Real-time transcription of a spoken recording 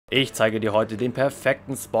Ich zeige dir heute den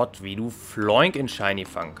perfekten Spot, wie du Floink in Shiny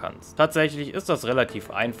fangen kannst. Tatsächlich ist das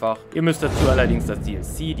relativ einfach. Ihr müsst dazu allerdings das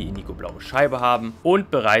DLC, die Indigoblaue Scheibe haben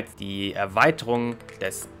und bereits die Erweiterung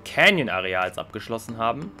des Canyon-Areals abgeschlossen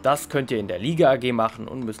haben. Das könnt ihr in der Liga AG machen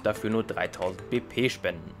und müsst dafür nur 3000 BP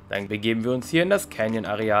spenden. Dann begeben wir uns hier in das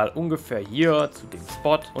Canyon-Areal ungefähr hier zu dem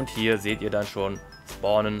Spot und hier seht ihr dann schon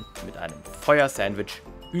spawnen mit einem Feuersandwich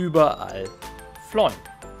überall Floink.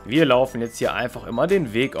 Wir laufen jetzt hier einfach immer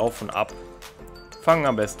den Weg auf und ab. Fangen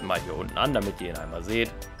am besten mal hier unten an, damit ihr ihn einmal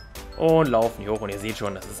seht. Und laufen hier hoch und ihr seht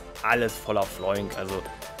schon, das ist alles voller Floink. Also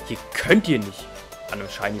hier könnt ihr nicht an einem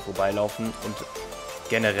Shiny vorbeilaufen. Und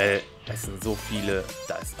generell, es sind so viele,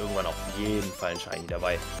 da ist irgendwann auf jeden Fall ein Shiny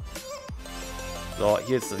dabei. So,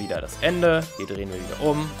 hier ist wieder das Ende. Hier drehen wir wieder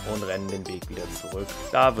um und rennen den Weg wieder zurück.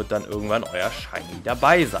 Da wird dann irgendwann euer Shiny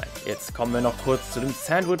dabei sein. Jetzt kommen wir noch kurz zu dem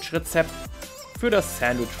Sandwich-Rezept. Für das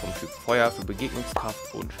Sandwich vom Typ Feuer für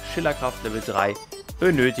Begegnungskraft und Schillerkraft Level 3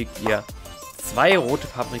 benötigt ihr 2 rote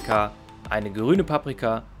Paprika, eine grüne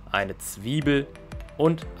Paprika, eine Zwiebel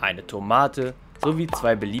und eine Tomate sowie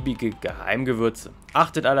 2 beliebige Geheimgewürze.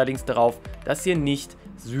 Achtet allerdings darauf, dass ihr nicht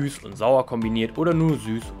süß und sauer kombiniert oder nur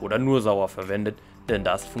süß oder nur sauer verwendet, denn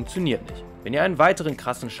das funktioniert nicht. Wenn ihr einen weiteren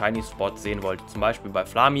krassen Shiny Spot sehen wollt, zum Beispiel bei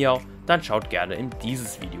Flambirex, dann schaut gerne in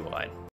dieses Video rein.